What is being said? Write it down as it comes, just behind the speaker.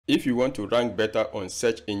If you want to rank better on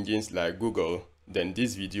search engines like Google, then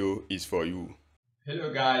this video is for you.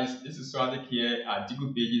 Hello guys, this is Swadik here at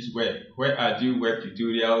Dikupages Web, where I do web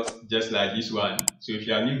tutorials just like this one. So if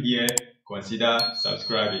you are new here, consider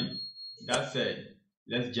subscribing. That said,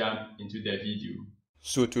 let's jump into the video.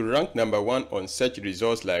 So to rank number 1 on search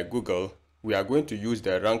results like Google, we are going to use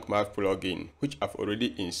the Rank Math plugin, which I've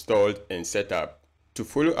already installed and set up. To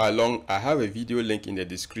follow along, I have a video link in the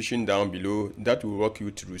description down below that will walk you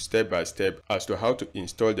through step by step as to how to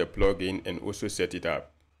install the plugin and also set it up.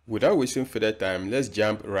 Without wasting further time, let's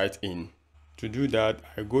jump right in. To do that,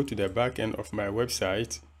 I go to the back end of my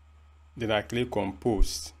website, then I click on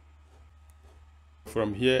Post.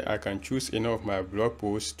 From here, I can choose any of my blog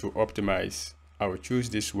posts to optimize. I will choose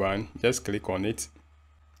this one, just click on it,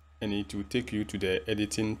 and it will take you to the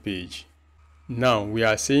editing page. Now, we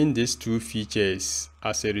are seeing these two features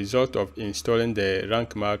as a result of installing the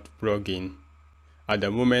Rank Math plugin. At the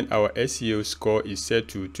moment, our SEO score is set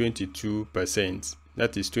to 22%.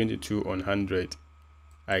 That is 22 on 100.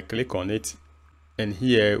 I click on it, and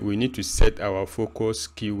here we need to set our focus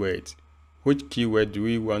keyword. Which keyword do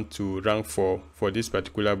we want to rank for this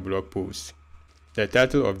particular blog post? The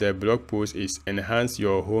title of the blog post is Enhance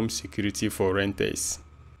Your Home Security for Renters.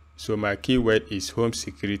 So my keyword is Home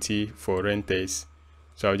Security for Renters.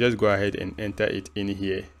 So I'll just go ahead and enter it in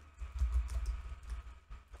here.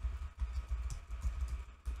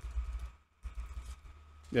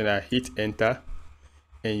 Then I hit enter.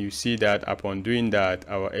 And you see that upon doing that,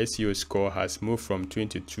 our SEO score has moved from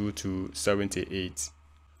 22 to 78.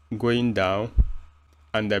 Going down,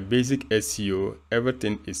 under basic SEO,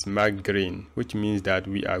 everything is marked green, which means that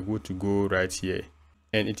we are good to go right here.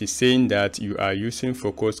 And it is saying that you are using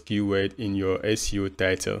focus keyword in your SEO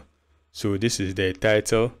title. So this is the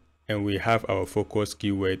title, and we have our focus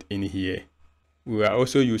keyword in here. We are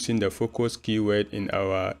also using the focus keyword in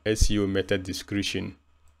our SEO meta description.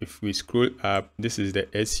 If we scroll up, this is the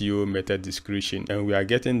SEO meta description, and we are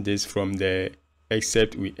getting this from the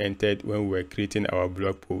excerpt we entered when we were creating our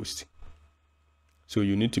blog post. So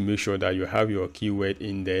you need to make sure that you have your keyword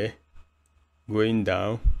in there. Going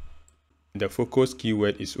down, the focus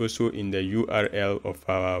keyword is also in the URL of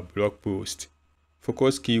our blog post.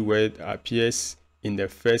 Focus keyword appears in the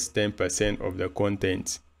first 10% of the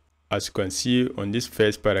content. As you can see on this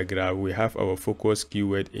first paragraph, we have our focus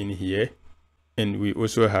keyword in here. And we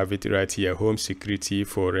also have it right here, Home Security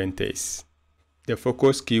for Renters. The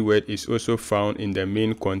focus keyword is also found in the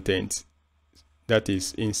main content. That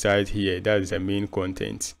is inside here, that is the main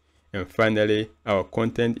content. And finally, our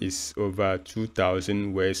content is over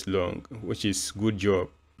 2,000 words long, which is good job.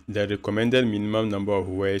 The recommended minimum number of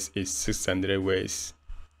words is 600 words.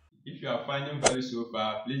 If you are finding value so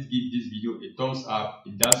far, please give this video a thumbs up.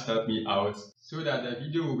 It does help me out so that the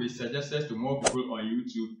video will be suggested to more people on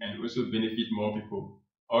YouTube and also benefit more people.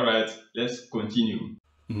 Alright, let's continue.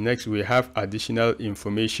 Next, we have additional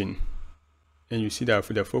information. And you see that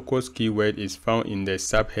the focus keyword is found in the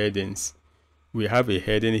subheadings. We have a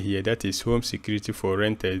heading here that is Home Security for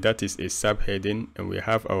Renters. That is a subheading, and we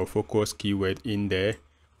have our focus keyword in there,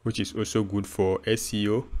 which is also good for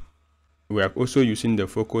SEO. We are also using the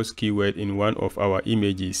focus keyword in one of our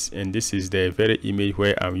images, and this is the very image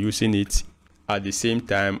where I'm using it at the same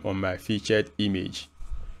time on my featured image.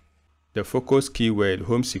 The focus keyword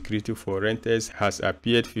Home Security for Renters has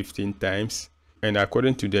appeared 15 times, and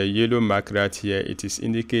according to the yellow mark right here, it is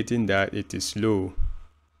indicating that it is low.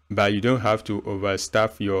 But you don't have to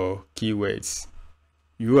overstuff your keywords.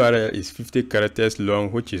 URL is 50 characters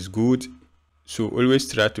long, which is good, so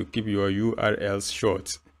always try to keep your URLs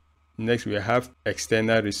short. Next, we have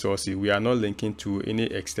external resources. We are not linking to any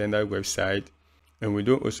external website, and we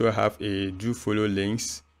don't also have a do follow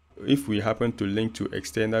links. If we happen to link to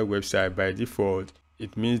external website by default,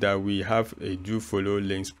 it means that we have a do follow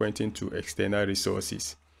links pointing to external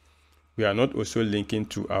resources. We are not also linking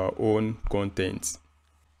to our own content.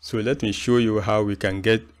 So let me show you how we can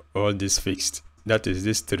get all this fixed. That is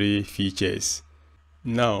these three features.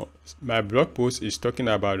 Now, my blog post is talking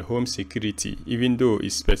about home security, even though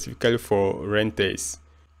it's specifically for renters.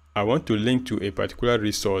 I want to link to a particular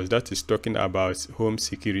resource that is talking about home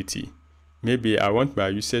security. Maybe I want my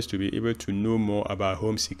users to be able to know more about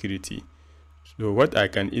home security. So what I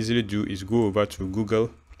can easily do is go over to Google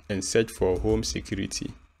and search for home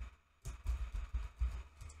security.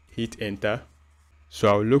 Hit enter. So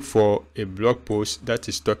I'll look for a blog post that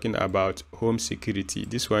is talking about home security.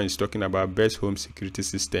 This one is talking about best home security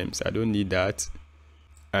systems. I don't need that.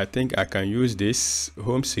 I think I can use this.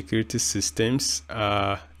 Home security systems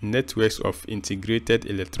are networks of integrated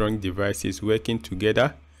electronic devices working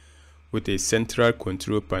together with a central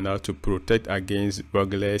control panel to protect against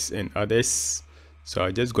burglars and others. So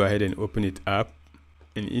I'll just go ahead and open it up,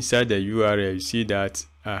 and inside the URL you see that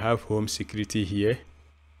I have home security here,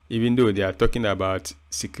 even though they are talking about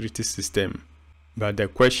security system. But the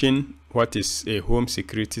question, what is a home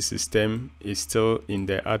security system, is still in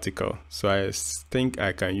the article, so I think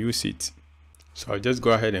I can use it. So I'll just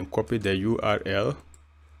go ahead and copy the URL,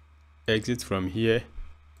 exit from here,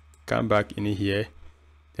 come back in here,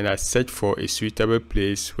 and I search for a suitable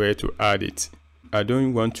place where to add it. I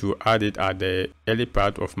don't want to add it at the early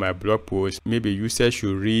part of my blog post. Maybe users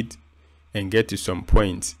should read and get to some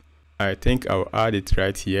point. I think I'll add it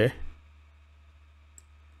right here.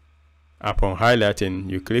 Upon highlighting,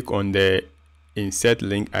 you click on the insert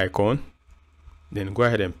link icon, then go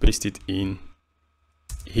ahead and paste it in,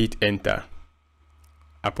 hit enter.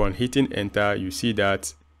 Upon hitting enter, you see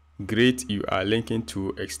that great, you are linking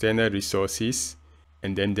to external resources,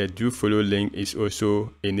 and then the do follow link is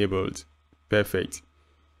also enabled. Perfect.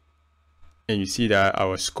 And you see that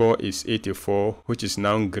our score is 84, which is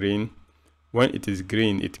now green. When it is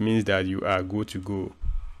green, it means that you are good to go.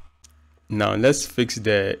 Now let's fix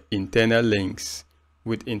the internal links.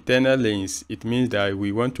 With internal links, it means that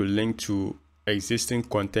we want to link to existing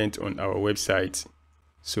content on our website.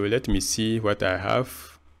 So let me see what I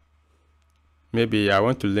have. Maybe I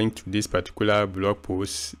want to link to this particular blog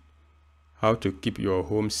post, how to keep your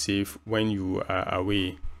home safe when you are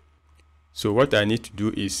away. So what I need to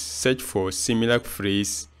do is search for similar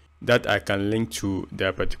phrase that I can link to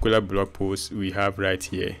the particular blog post we have right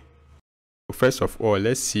here. First of all,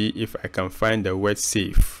 let's see if I can find the word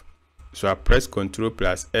safe. So I press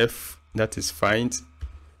Ctrl+F, that is find.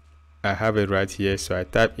 I have it right here, so I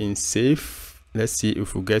type in safe. Let's see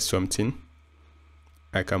if we get something.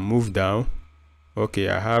 I can move down. Okay,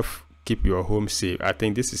 I have keep your home safe. I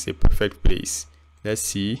think this is a perfect place. Let's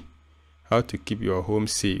see how to keep your home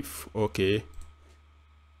safe. Okay,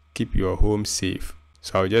 keep your home safe.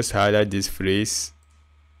 So I'll just highlight this phrase.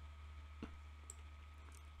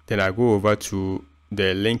 Then I go over to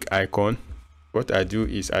the link icon. What I do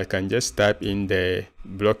is I can just type in the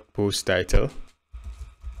blog post title.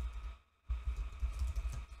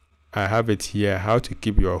 I have it here, how to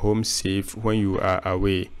keep your home safe when you are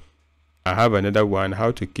away. I have another one,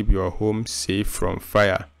 how to keep your home safe from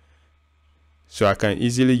fire. So I can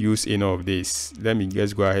easily use any of this. Let me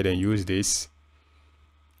just go ahead and use this.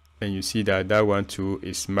 And you see that that one too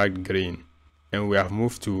is marked green. And we have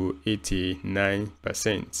moved to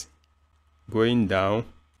 89%. Going down,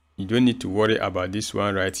 you don't need to worry about this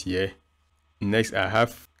one right here. Next, I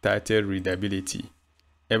have title readability.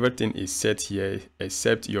 Everything is set here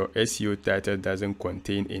except your SEO title doesn't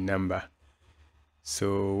contain a number.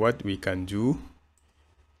 So what we can do,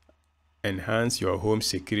 enhance your home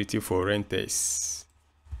security for renters.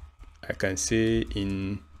 I can say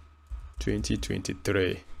in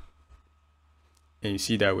 2023. And you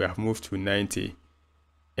see that we have moved to 90,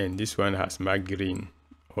 and this one has marked green.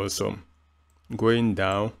 Awesome. Going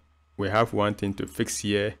down, we have one thing to fix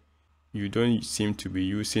here. You don't seem to be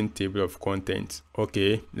using table of contents.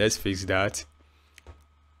 Okay, let's fix that.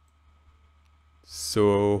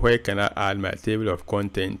 So where can I add my table of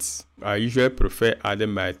contents? I usually prefer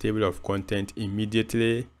adding my table of content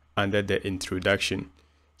immediately under the introduction.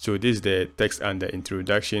 So this is the text and the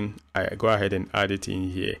introduction. I go ahead and add it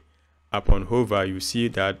in here. Upon hover, you see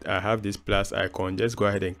that I have this plus icon. Just go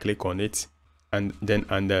ahead and click on it, and then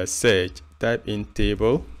under search, type in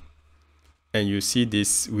table, and you see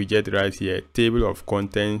this widget right here, table of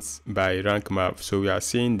contents by rank map. So we are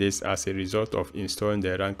seeing this as a result of installing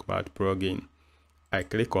the rank map plugin. I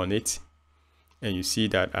click on it, and you see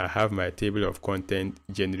that I have my table of content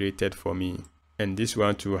generated for me, and this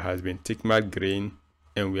one too has been tick marked green,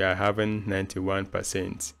 and we are having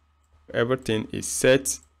 91%. Everything is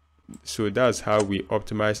set. So that's how we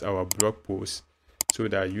optimize our blog posts so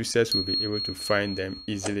that users will be able to find them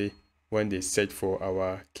easily when they search for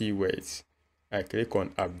our keywords. I click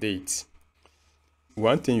on update.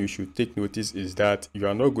 One thing you should take notice is that you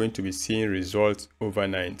are not going to be seeing results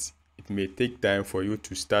overnight. It may take time for you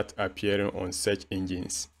to start appearing on search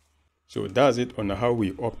engines. So that's it on how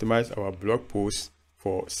we optimize our blog posts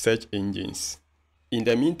for search engines. In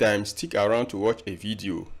the meantime, stick around to watch a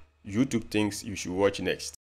video. YouTube thinks you should watch next.